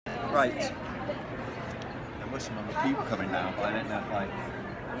Right. There was some other people coming now, but I don't know if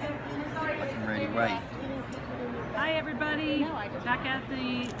I can really wait. Hi everybody, back at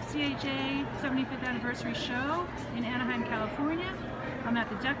the CHA 75th Anniversary Show in Anaheim, California. I'm at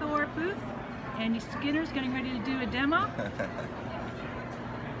the DecoArt Booth. Andy Skinner's getting ready to do a demo.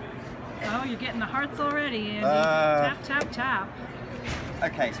 Oh, you're getting the hearts already, Andy. Tap, tap, tap.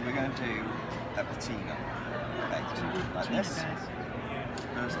 Okay, so we're going to do a patina effect like this.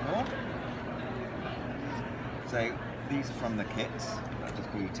 First of all. So these are from the kits that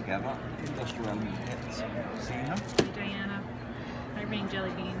just glued together. Industrial element kits. Seen them? Hey Diana. Hi Rain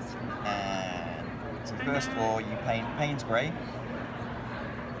Jelly Beans. And so first of all, you paint Payne's Grey.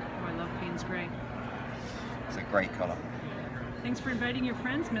 Oh, I love Payne's Grey. It's a great colour. Thanks for inviting your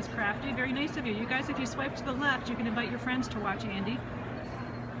friends, Miss Crafty. Very nice of you. You guys, if you swipe to the left, you can invite your friends to watch Andy.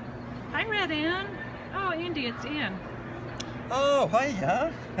 Hi, Red Ann. Oh, Andy, it's Ann. Oh,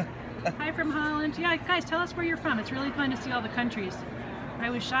 hiya. Hi from Holland. Yeah, guys, tell us where you're from. It's really fun to see all the countries. I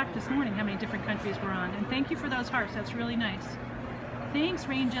was shocked this morning how many different countries we're on. And thank you for those hearts. That's really nice. Thanks,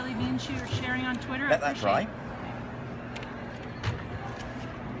 Rain Jelly Beans, for sharing on Twitter. Let that dry.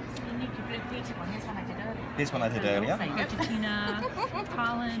 This one I did earlier. Argentina,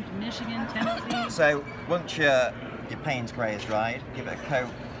 Holland, Michigan, Tennessee. So once your Payne's Grey is dried, give it a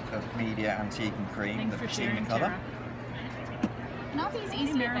coat of media antique and cream. Thanks for sharing, colour. And are these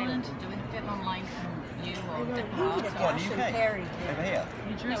easily available? Do we get them online from you or DecoArt? What, in the UK? Over here?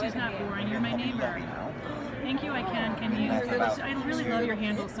 New Jersey's not boring. You're my neighbor. Thank you, I can. Can you? I really love your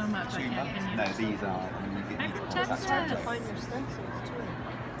handle so much. I can. Can you? No, these are. I'm from Texas. Find your stencils too.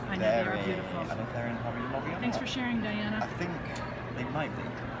 I know they are beautiful. I don't know if they're in Hobby Lobby. Thanks for sharing, Diana. I think they might be.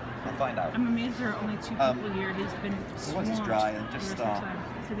 I'll find out. I'm amazed there are only 2 people here. He's been so once it's dry, and just start.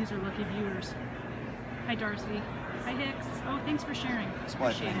 So these are lucky viewers. Hi, Darcy. Hi, Hicks. Oh, thanks for sharing. That's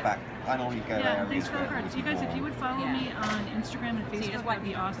why I back. I normally go there. Yeah, thanks for the hearts. You guys, if you would follow me on Instagram and Facebook, that'd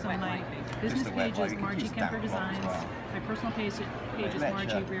be awesome. My business page is Marjie Kemper Designs. My personal page is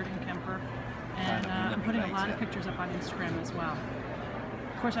Marjie Kemper. And I'm putting a lot of pictures up on Instagram as well.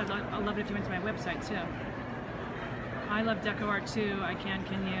 Of course, I'd love it if you went to my website too. I love DecoArt too. I can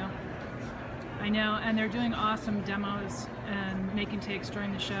you? I know, and they're doing awesome demos and make and takes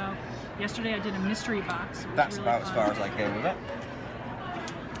during the show. Yesterday I did a mystery box. That's really about fun. as far as I go with it.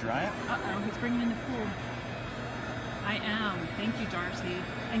 Dry it. Uh-oh, he's bringing in the pool. I am. Thank you, Darcy.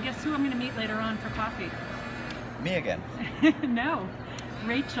 And guess who I'm going to meet later on for coffee? Me again. No.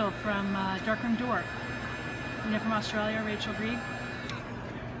 Rachel from Darkroom Door. You know, from Australia, Rachel Grieg.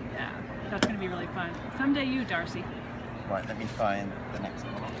 Yeah, that's going to be really fun. Someday you, Darcy. Right, let me find the next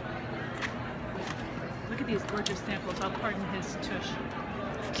one. Look at these gorgeous samples. I'll pardon his tush.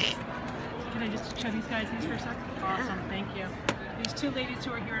 Can I just show these guys these for a sec? Awesome, thank you. These 2 ladies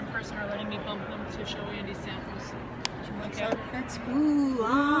who are here in person are letting me bump them to show Andy samples. Okay. That's ooh,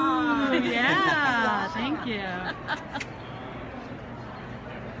 ah. Yeah, thank you.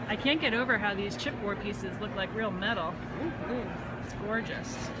 I can't get over how these chipboard pieces look like real metal. It's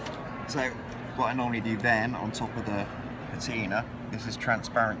gorgeous. So what I normally do then on top of the patina, this is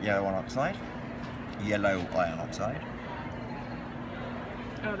transparent yellow iron oxide. Yellow iron oxide.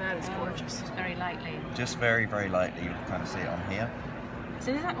 Oh, that is gorgeous. Just very lightly. Just very, very lightly. You can kind of see it on here.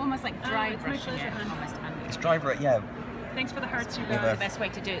 So is that almost like dry brushing it? Hun. Almost It's dry brush, yeah. Thanks for the hearts, you With guys. the best way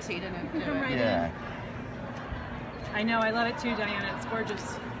to do it so you don't have to do Come it. right Yeah. in. I know, I love it too, Diana. It's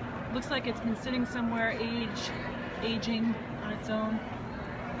gorgeous. Looks like it's been sitting somewhere, aging on its own.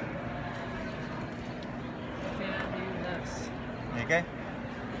 Fabulous. There you go.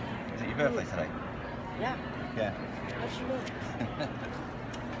 Is it your birthday today? Yeah. Yeah. How should know?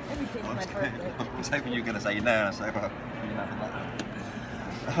 Everything's my birthday. I was hoping you were going to say no, and I said, well, you didn't have that.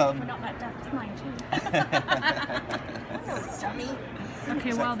 We're not that deaf, it's mine too. Dummy.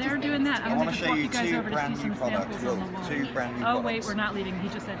 Okay, while they're doing that, I'm I going want to to show walk you you guys 2 over to brand see new some products. samples on the wall. 2 brand new Oh products. wait, we're not leaving. He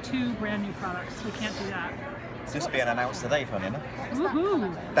just said 2 brand new products. We can't do that. It's just being announced today, funny enough.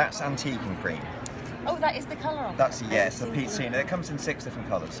 Woohoo! That's antique and cream. Oh, that is the colour of it? That's, yeah, it's the patina. It comes in 6 different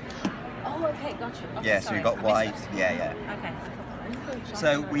colours. Oh, okay, gotcha. Okay, Yeah, so sorry, you've got I white, missed yeah. Okay.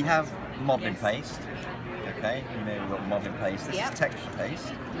 So we have modelling Yes. paste. Okay, you know we've got modelling paste. This Yep. is texture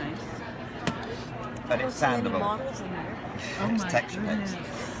paste. Nice. But it's sandable. Models in there. Oh It's my texture goodness.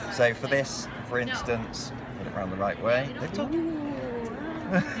 paste. So for this, for instance, put it around the right way. Thanks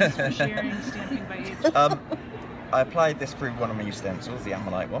for sharing Stamping by Age. I applied this through one of my stencils, the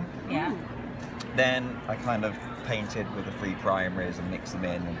Ammonite one. Yeah. Then I kind of painted with the 3 primaries and mixed them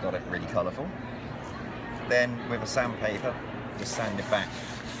in and got it really colourful. Then with a sandpaper, just sand it back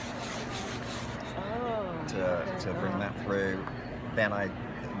to bring that through. Then I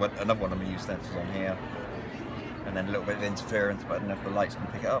another one of my used stencils on here, and then a little bit of interference, but I don't know if the lights can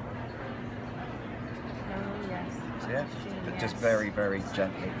pick it up. Oh yes. So yeah, but just very, very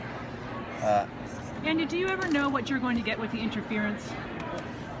gently. Andy, do you ever know what you're going to get with the interference?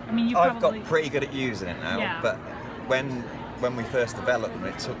 I mean, I've got pretty good at using it now, yeah. but when we first developed them,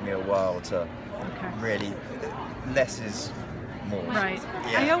 it took me a while to really, less is more. Right.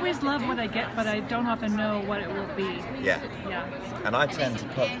 Yeah. I always love what I get, but I don't often know what it will be. Yeah. Yeah. And I tend to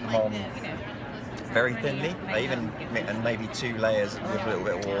put them on very thinly, and maybe 2 layers with a little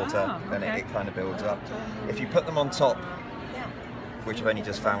bit of water, then it kind of builds up. If you put them on top, which I've only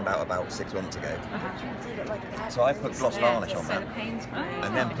just found out about 6 months ago, so I put gloss varnish on that,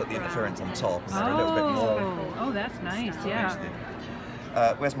 and then put the interference on top, and then a little bit more. Oh, that's nice, yeah.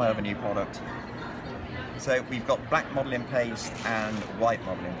 Where's my other new product? So we've got black modelling paste and white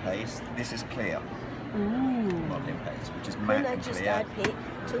modelling paste. This is clear modelling paste, which is matte and just clear. add paint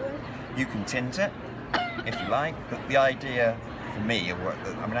to it? You can tint it if you like, but the idea for me, I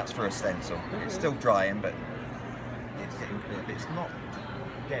mean that's for a stencil. It's still drying, but it's getting clear. But it's not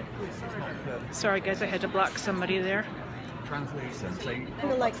dead. It's not perfect. Sorry guys, I had to block somebody there. Translucent. So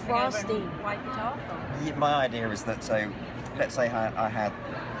Kind of like frosting. my idea is that, so let's say I had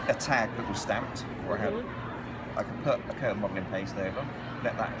a tag that was stamped, or I could put a coat of modelling paste over,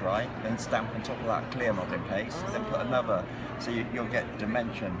 let that dry, then stamp on top of that clear modelling paste, then put another, so you'll get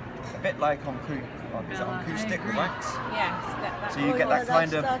dimension, a bit like on acoustic wax. Yes. So you get that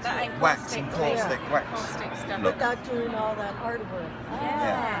kind of wax and caustic wax look. Without doing all that hard work.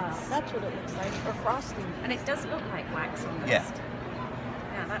 Yes. That's what it looks like, or frosting. And it does look like wax almost. Yeah.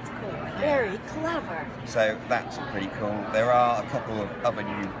 Yeah, that's cool. Very clever. So that's pretty cool. There are a couple of other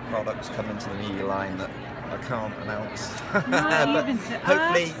new products coming to the media line that I can't announce. But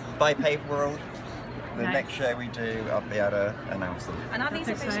hopefully by Paper World, the next show we do, I'll be able to announce them. And are these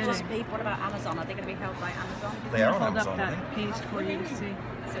exciting. just paper? What about Amazon? Are they going to be held by Amazon? They are on hold Amazon, up I that think. paste for you to see.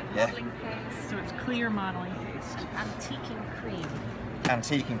 Is it Yeah. modelling paste? So it's clear modeling paste. Antiquing cream.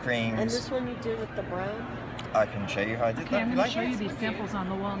 Antique and creams. And this one you did with the brown? I can show you how I did Okay, that. I'm if you going to like. show you these samples on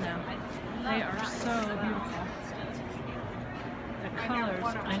the wall now. They are so beautiful. The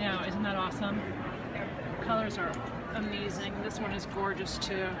colors, I know, isn't that awesome? The colors are amazing. This one is gorgeous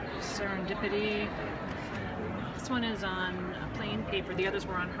too. Serendipity. This one is on plain paper. The others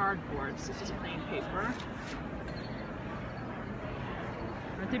were on hardboards. This is plain paper.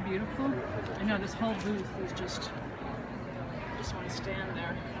 Aren't they beautiful? I know, this whole booth is just want to stand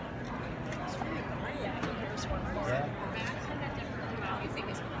there. Here's one more. Yeah. You think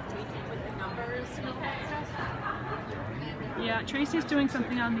it's with the numbers? Yeah, Tracy's doing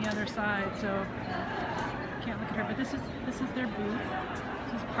something on the other side, so can't look at her. But this is their booth.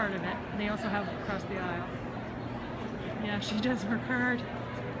 This is part of it. They also have across the aisle. Yeah, she does work hard.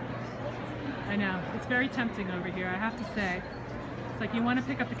 I know. It's very tempting over here, I have to say. It's like you want to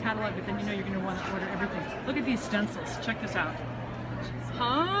pick up the catalog, but then you know you're going to want to order everything. Look at these stencils. Check this out.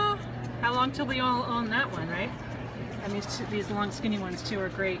 Huh? How long till we all own that one, right? And these long skinny ones too are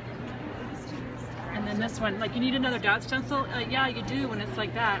great. And then this one, like you need another dot stencil? Yeah, you do when it's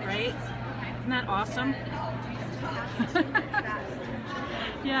like that, right? Isn't that awesome?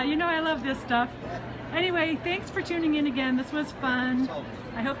 Yeah, you know I love this stuff. Anyway, thanks for tuning in again. This was fun.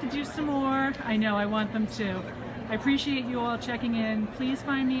 I hope to do some more. I know, I want them to. I appreciate you all checking in. Please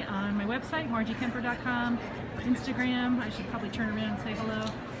find me on my website, marjiekemper.com, Instagram. I should probably turn around and say hello.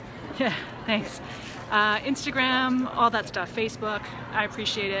 Yeah, thanks. Instagram, all that stuff, Facebook. I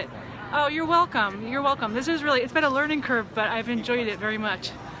appreciate it. Oh, you're welcome. You're welcome. This is really, it's been a learning curve, but I've enjoyed it very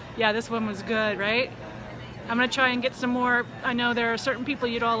much. Yeah, this one was good, right? I'm going to try and get some more. I know there are certain people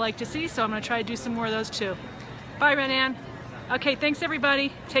you'd all like to see, so I'm going to try to do some more of those too. Bye, Renan. Okay, thanks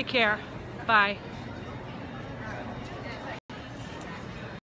everybody. Take care. Bye.